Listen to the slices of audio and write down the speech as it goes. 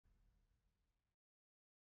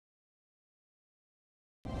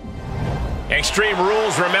Extreme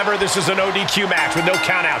Rules, remember, this is an ODQ match with no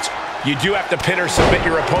countouts. You do have to pin or submit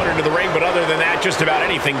your opponent to the ring, but other than that, just about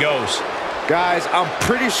anything goes. Guys, I'm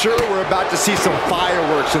pretty sure we're about to see some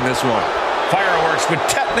fireworks in this one. Fireworks would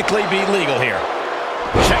technically be legal here.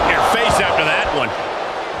 Check your face after that one.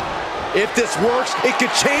 If this works, it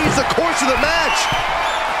could change the course of the match.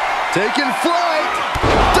 Taking flight.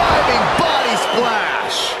 Diving body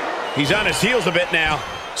splash. He's on his heels a bit now.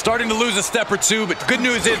 Starting to lose a step or two, but the good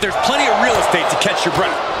news is there's plenty of real estate to catch your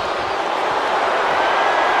breath.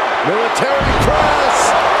 Military press.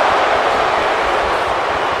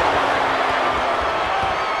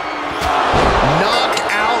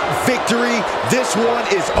 Knockout victory. This one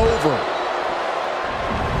is over.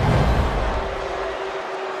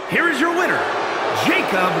 Here is your winner,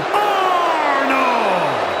 Jacob Arnold.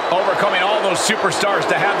 Overcoming all those superstars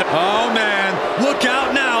to have the... Oh, man. Look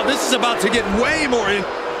out now. This is about to get way more in...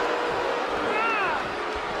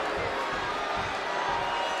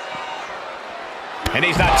 And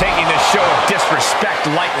he's not taking this show of disrespect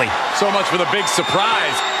lightly. So much for the big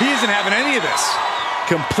surprise. He isn't having any of this.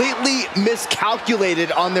 Completely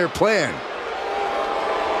miscalculated on their plan.